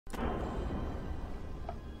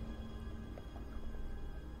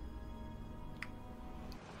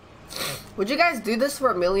Would you guys do this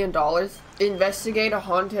for $1 million? Investigate a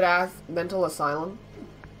haunted ass mental asylum?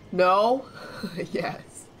 No?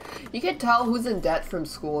 Yes. You can tell who's in debt from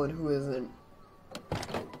school and who isn't.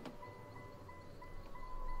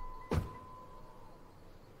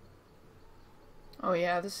 Oh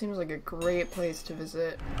yeah, this seems like a great place to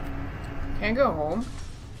visit. Can't go home?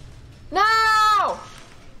 No!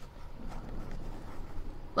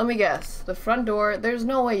 Let me guess. The front door, there's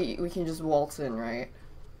no way we can just waltz in, right?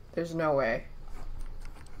 There's no way.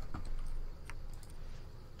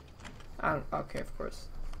 Okay, of course.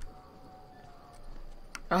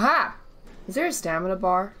 Aha! Is there a stamina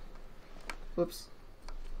bar? Whoops.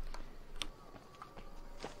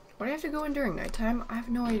 Why do I have to go in during nighttime? I have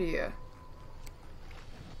no idea.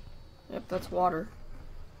 Yep, that's water.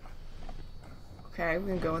 Okay, we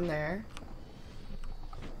can go in there.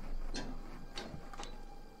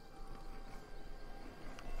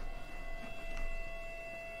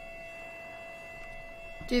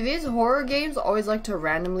 Dude, these horror games always like to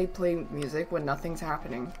randomly play music when nothing's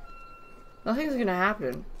happening. Nothing's gonna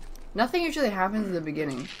happen. Nothing usually happens in the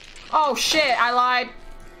beginning. Oh shit, I lied!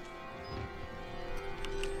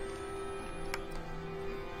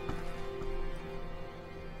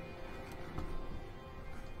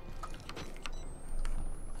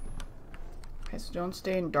 Okay, so don't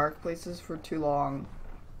stay in dark places for too long.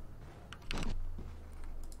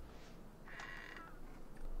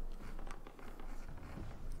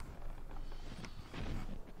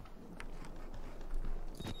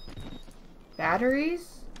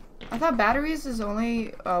 Batteries? I thought batteries is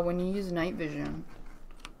only when you use night vision.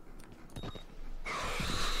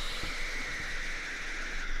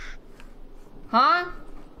 Huh?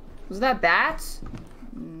 Was that bats?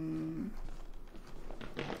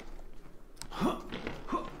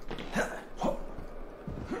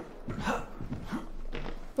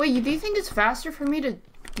 Wait, do you think it's faster for me to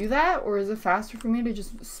do that? Or is it faster for me to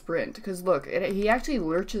just sprint? Because look, he actually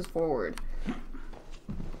lurches forward.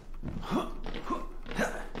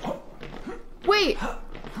 Wait!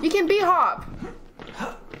 You can B-hop!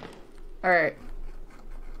 Alright.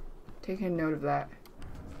 Taking note of that.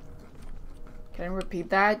 Can I repeat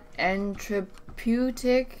that?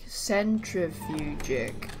 Entroputic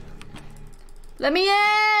centrifugic. Let me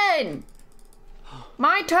in!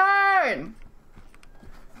 My turn!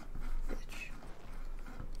 Bitch.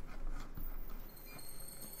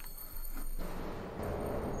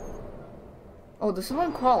 Oh, did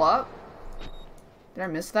someone crawl up? Did I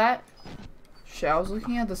miss that? Shit, I was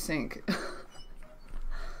looking at the sink.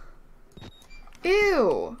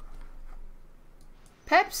 Ew!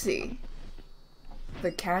 Pepsi!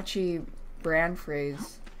 The catchy brand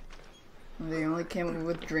phrase. They only came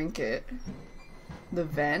with drink it. The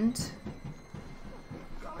vent?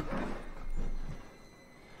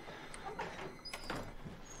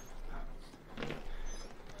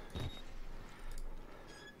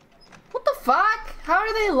 What the fuck? How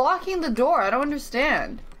are they locking the door? I don't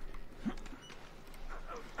understand.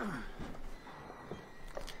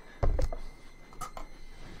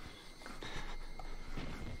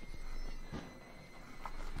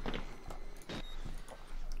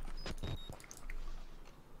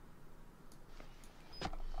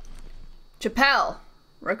 Chapel,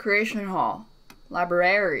 Recreation Hall,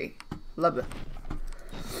 Library,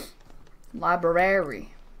 Library.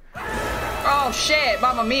 Oh shit,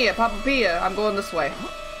 Mamma Mia, Papa Pia, I'm going this way.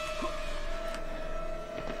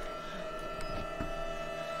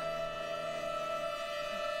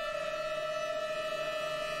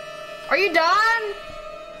 Are you done?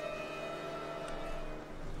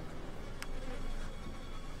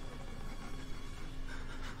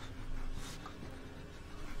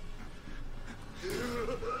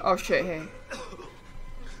 Oh shit, hey.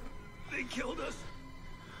 They killed us.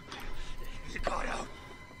 You got out.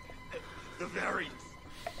 The variants.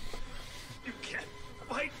 You can't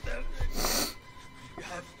fight them. You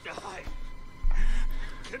have to hide.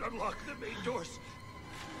 You can unlock the main doors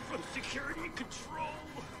from security control.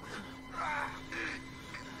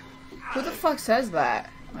 Who the fuck says that?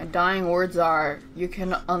 My dying words are, you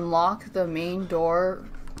can unlock the main door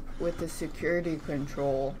with the security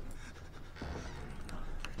control.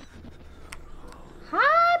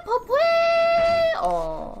 Hi, Poppy!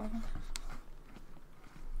 Oh.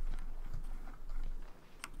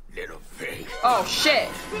 Little pig. Oh, shit.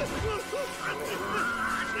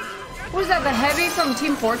 What is that, the heavy from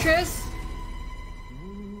Team Fortress?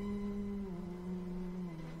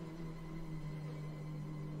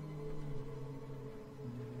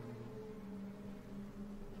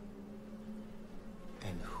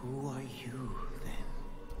 And who are you, then?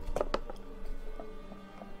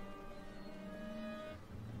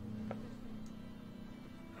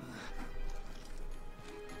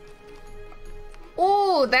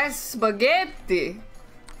 that's spaghetti.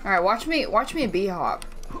 All right, watch me bee hop.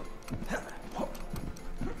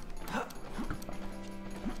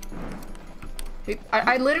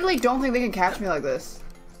 I literally don't think they can catch me like this.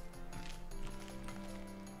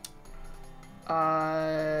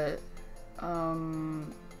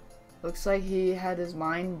 Looks like he had his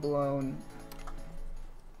mind blown.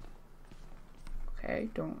 Okay,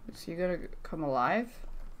 is he gonna come alive?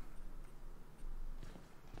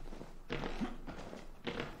 Okay,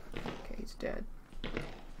 he's dead.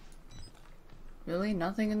 Really?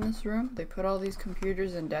 Nothing in this room? They put all these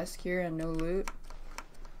computers and desks here and no loot?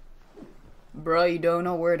 Bro, you don't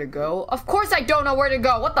know where to go? Of course I don't know where to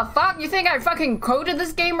go! What the fuck? You think I fucking coded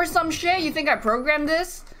this game or some shit? You think I programmed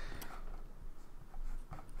this?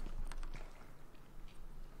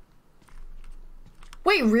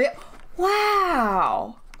 Wait,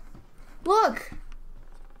 wow! Look!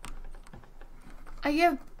 I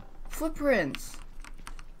get footprints.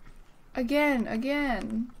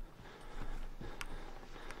 Again.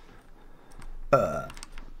 Oh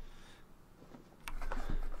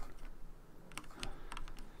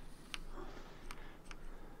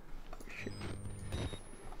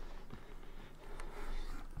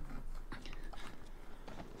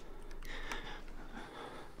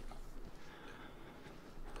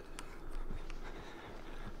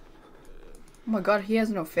my god, he has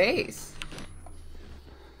no face.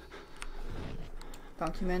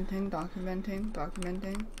 Documenting.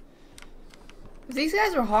 If these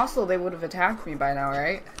guys were hostile, they would have attacked me by now,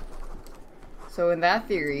 right? So in that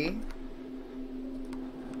theory,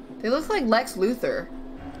 they look like Lex Luthor.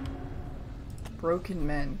 Broken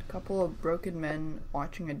men. Couple of broken men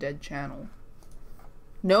watching a dead channel.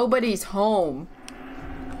 Nobody's home.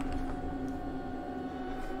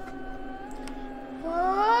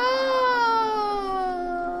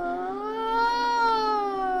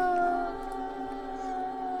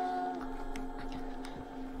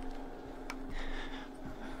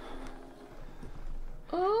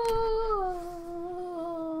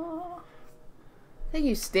 Think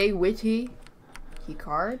you stay witty. Key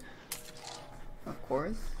card, of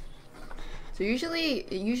course. So usually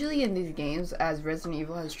in these games, as Resident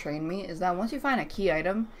Evil has trained me, is that once you find a key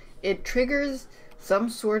item, it triggers some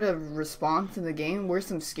sort of response in the game where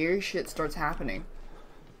some scary shit starts happening.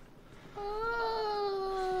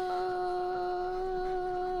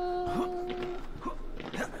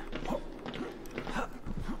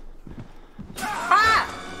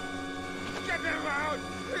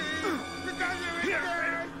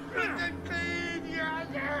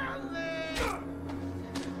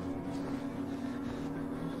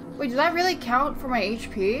 Wait, did that really count for my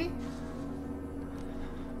HP?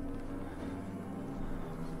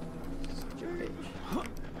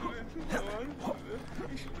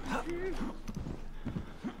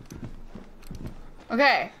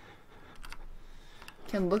 Okay.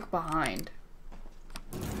 Can look behind.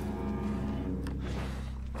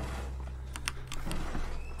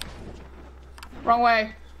 Wrong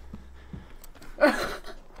way.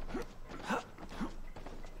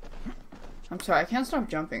 I'm sorry, I can't stop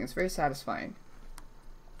jumping. It's very satisfying.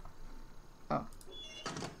 Oh.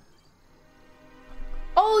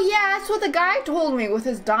 Oh yeah, that's what the guy told me with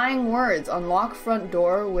his dying words. Unlock front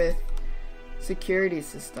door with security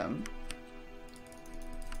system.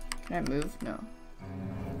 Can I move? No.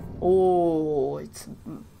 Oh, it's...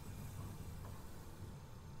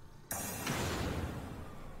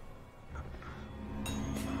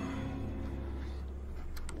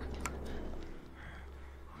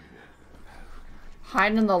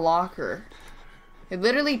 Hide in the locker. It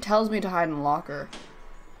literally tells me to hide in the locker.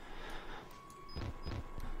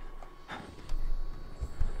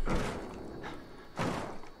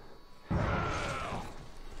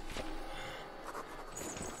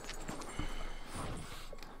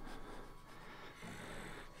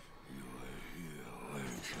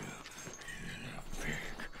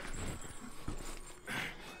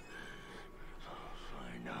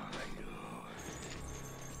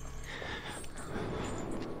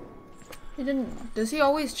 He didn't... Does he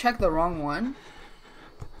always check the wrong one?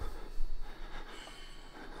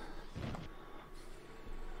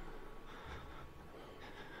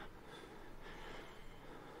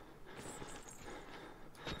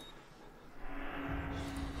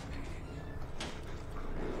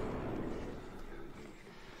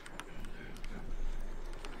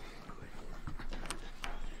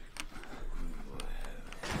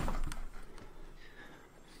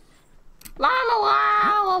 La la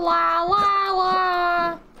la la la la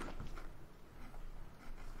la.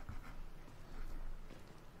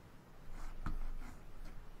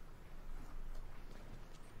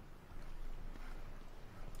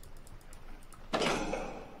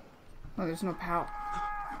 Oh, there's no power.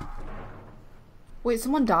 Wait,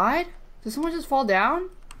 someone died? Did someone just fall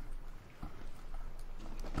down?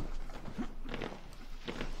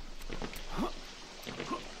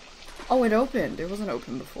 Oh, it opened. It wasn't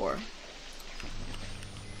open before.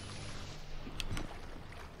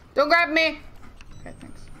 Don't grab me! Okay,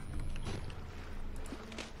 thanks.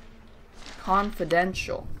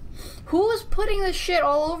 Confidential. Who is putting this shit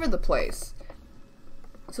all over the place?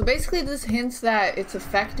 So basically this hints that it's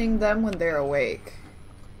affecting them when they're awake.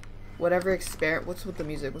 Whatever experiment. What's with the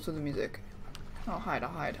music? What's with the music? I'll hide, I'll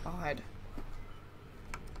hide, I'll hide.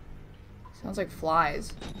 Sounds like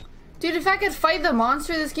flies. Dude, if I could fight the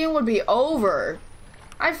monster, this game would be over.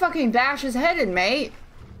 I'd fucking bash his head in, mate.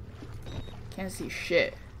 Can't see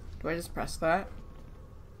shit. Do I just press that?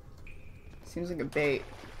 Seems like a bait.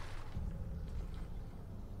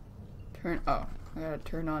 Oh, I gotta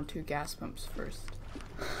turn on 2 gas pumps first.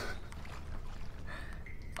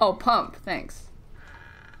 Oh, pump, thanks.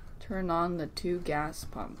 Turn on the 2 gas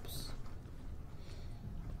pumps.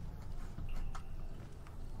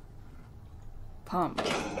 Pump.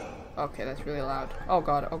 Okay, that's really loud. Oh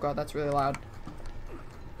god, that's really loud.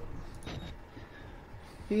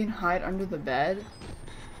 You can hide under the bed?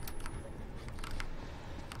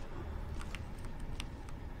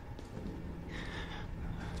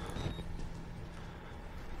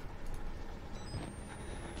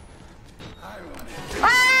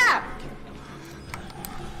 Ah!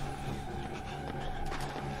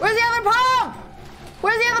 Where's the other pump?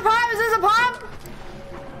 Where's the other pump? Is this a pump?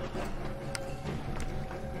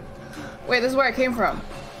 Wait, this is where I came from.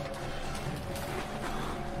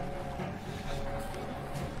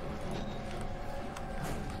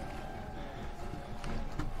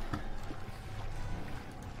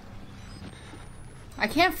 I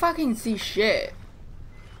can't fucking see shit.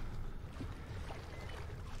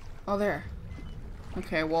 Oh, there.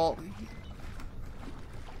 Okay, well...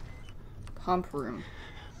 Pump room.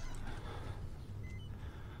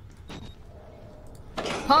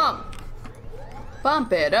 Pump!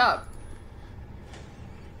 Bump it up.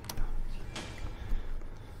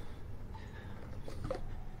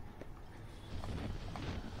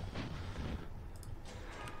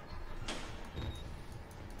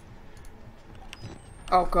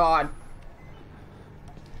 Oh god.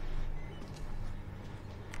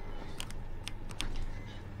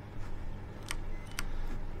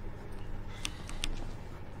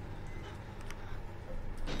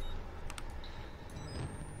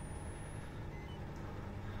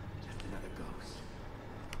 Just another ghost.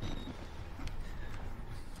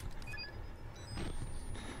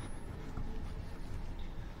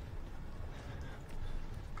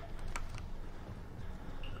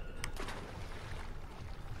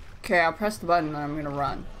 Okay, I'll press the button and I'm gonna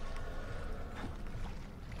run.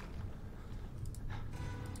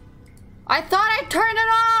 I thought I turned it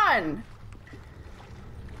on!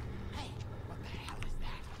 Hey, what the hell is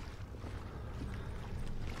that?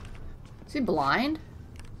 Is he blind?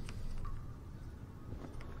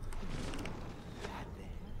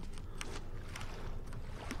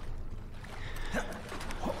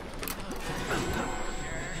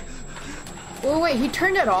 Wait, he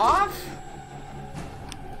turned it off?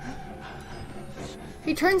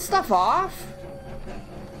 He turned stuff off?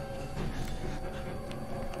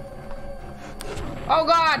 Oh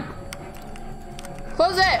god!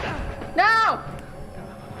 Close it! No!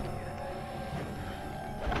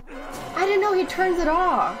 I didn't know he turns it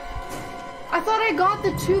off. I thought I got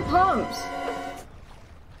the 2 pumps.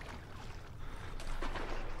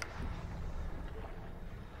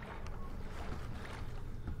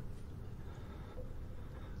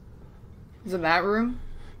 Is it that room?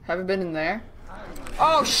 Haven't been in there?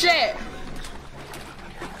 Oh shit!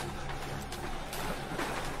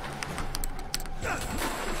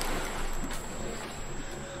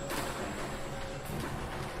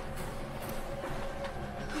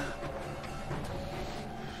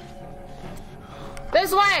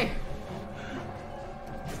 This way!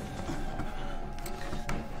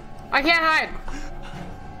 I can't hide.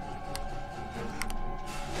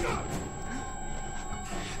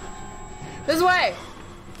 This way!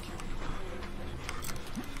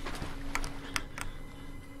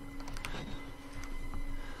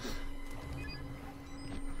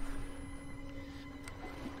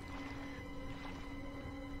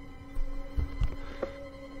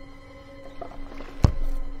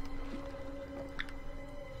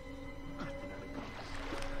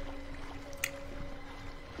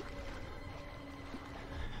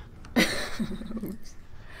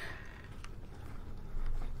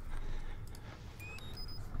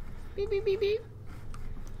 Beep, beep, beep, beep.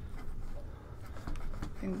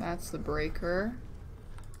 I think that's the breaker.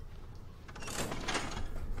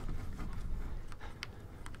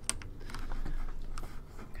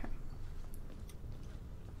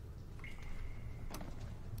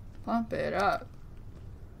 Pump it up.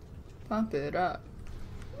 Pump it up.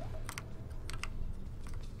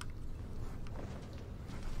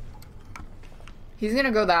 He's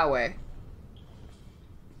gonna go that way.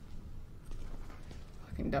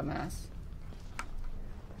 Fucking dumbass.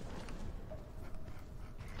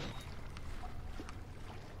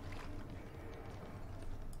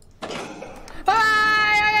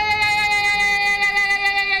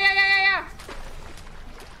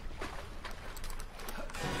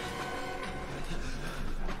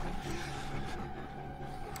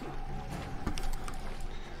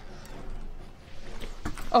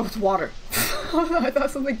 Oh, it's water. I thought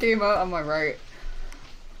something came out on my right.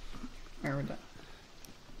 Alright, we're done.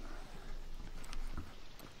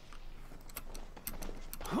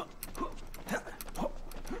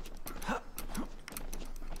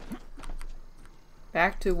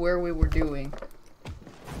 Back to where we were doing.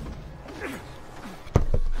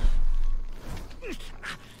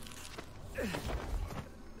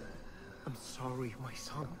 I'm sorry, my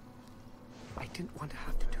son. I didn't want to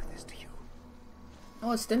have to do this to you.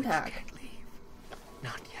 Oh, it's Stimpak. You can't leave.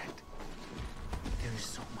 Not yet. There is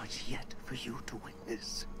so much yet for you to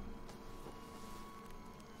witness.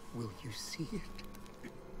 Will you see it?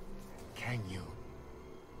 Can you?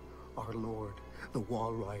 Our Lord, the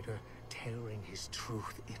Wall Rider, tearing his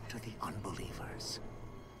truth into the unbelievers.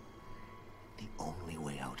 The only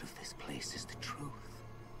way out of this place is the truth.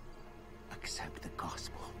 Accept the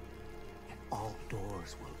gospel, and all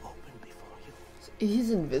doors will open before you. He's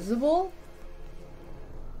invisible?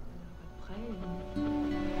 Après,